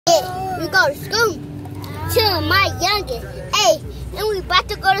go to school. To my youngest. Hey, and we about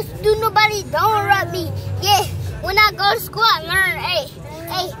to go to school. Nobody don't interrupt me. Yeah, when I go to school, I learn. Hey,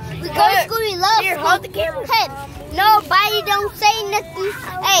 we go to school, we love Here, school. hold the camera. Hey, nobody don't say nothing.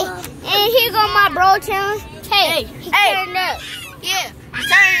 Hey, and here go my bro challenge. Hey, turn up. Yeah, I'm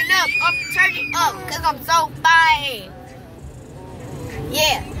turning up. I'm turning up because I'm so fine.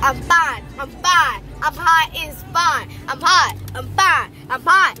 Yeah, I'm fine. I'm fine. I'm hot as fine. I'm hot. I'm fine. I'm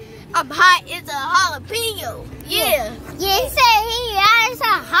hot. I'm hot as a jalapeno. Yeah. Yeah, he said he had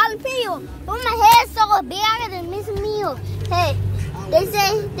some jalapeno. But my head's so big, I gotta miss a meal. Hey, they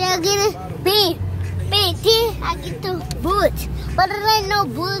say they'll get it big. Then I get the bullets. But there ain't no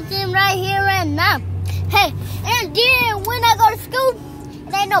bullets in right here right now. Hey, and then when I go to school,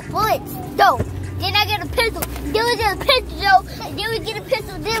 there ain't no bullets. Though. Then I get a pistol. Then we get a pistol, though. And then we get a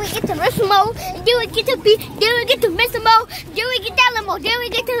pistol. Then we get the Rissimo. And then we get the B. Then we get the Missimo. Then we get that limo. Then we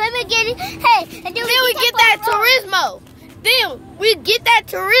get the Lamborghini. Hey, and then we get that Turismo. Then we get that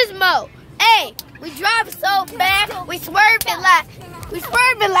Turismo. Hey, we drive so fast. We swerving like.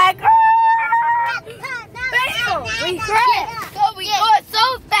 Bam! We crash. So we going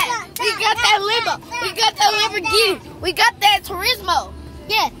so fast. We got that limo. We got that Lamborghini. We got that Turismo.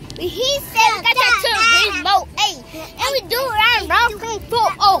 Yeah, he said we got that Turismo. Hey, and we do it around Kung Fu.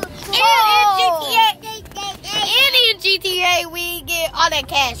 And in GTA, we get all that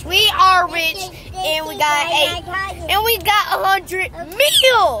cash. We are rich, and we got 100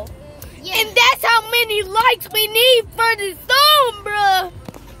 mil. Yeah. And that's how many likes we need for the song, bruh.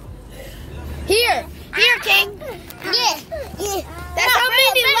 Here, King. Yeah. That's how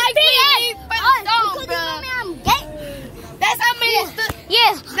many likes we need for the song, bruh. That's how many.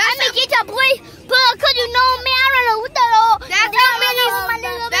 Yeah, I'm gonna get your boy, but cause you know me, I don't know what the hell. That's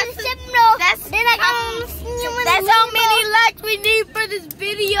how many likes we need for this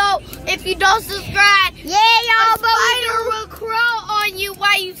video. If you don't subscribe, y'all, a spider will crawl on you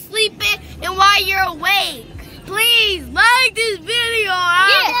while you sleeping and while you're awake. Please like this video.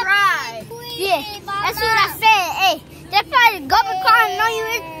 I'll cry. Yeah, that's what I said. Hey, that probably go be crying on you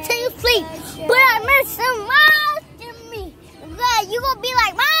until you sleep. But I meant some miles to me. You gonna be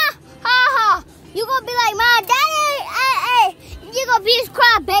like, Ma, ha. You gonna be like, Ma, Daddy, hey. You gonna be his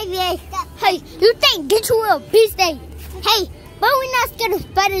cry, baby. Hey, you think get you a beast, day? Hey, but we not scared of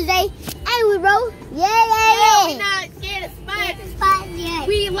spiders, eh? Ain't we, bro? Yeah. We not scared of spiders.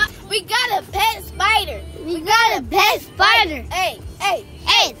 We got a pet spider. We got a pet spider. Hey.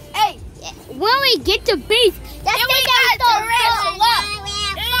 When we get to beast, that's and we got tarantula.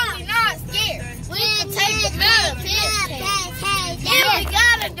 And we not scared. We can take him out of his cage. And we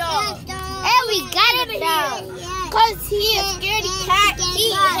got a dog. And we got a dog. Cause he is scaredy cat.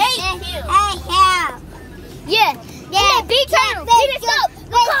 He hates him. Yeah. And that big turtle. Beat us up.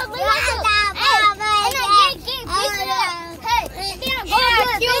 Hey, and then get beat up. Hey, and then I'm going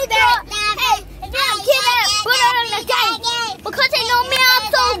to kill that. Hey, and then I'm kill that. Put it on the game. Because they know me, I'm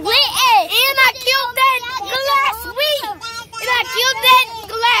so lit. And I killed that last week.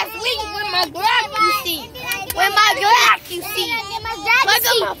 With my Glock, you see. Look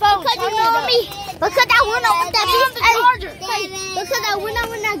at my phone. Because you know me. Because I went on with that beast. Hey, because I went on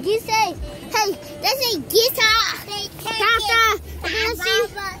with that geese. Hey, they say geese. And then see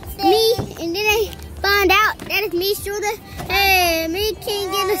me. And then they find out that it's me shooter. Hey, me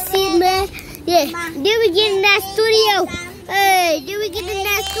can't get a seat, man. Yeah. Then we get in that studio. Hey, then we get in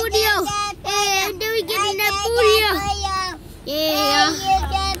that studio. Hey, then we get in that studio. Yeah.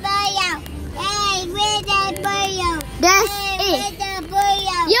 That's it.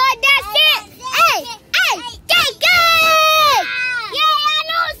 Yo, that's it. Hey, gang. Yeah, I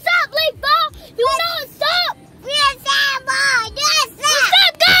know what's up, Leaf Ball. You know what's up. What's up, guys?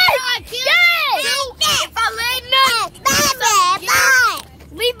 If I let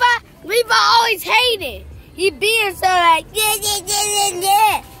Levi always hated. He being so like,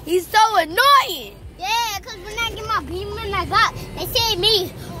 yeah. He's so annoying. Yeah, because when I get my beam in I got, they say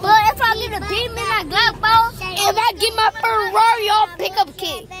me. But if I get a beam in I got, bro. If I get my Ferrari, I'll pick up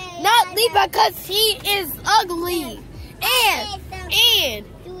King. Not Levi because he is ugly. And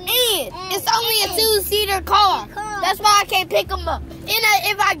it's only a 2-seater car. That's why I can't pick him up. And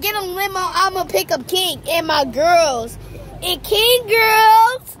if I get a limo, I'm going to pick up King and my girls. And King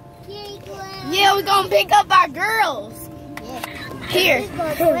girls. Yeah, we're going to pick up our girls. Here.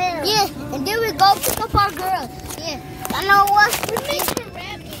 Yeah, and then we go pick up our girls. Yeah. I know what?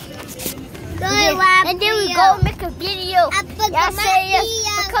 Yeah. And then we go make a video. Y'all say yes.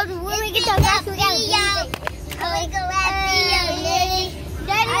 Because when we get to class, we got a video.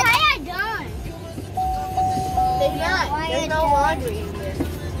 Daddy, how y'all done? They're not. There's no laundry in there.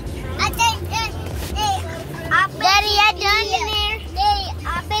 I done.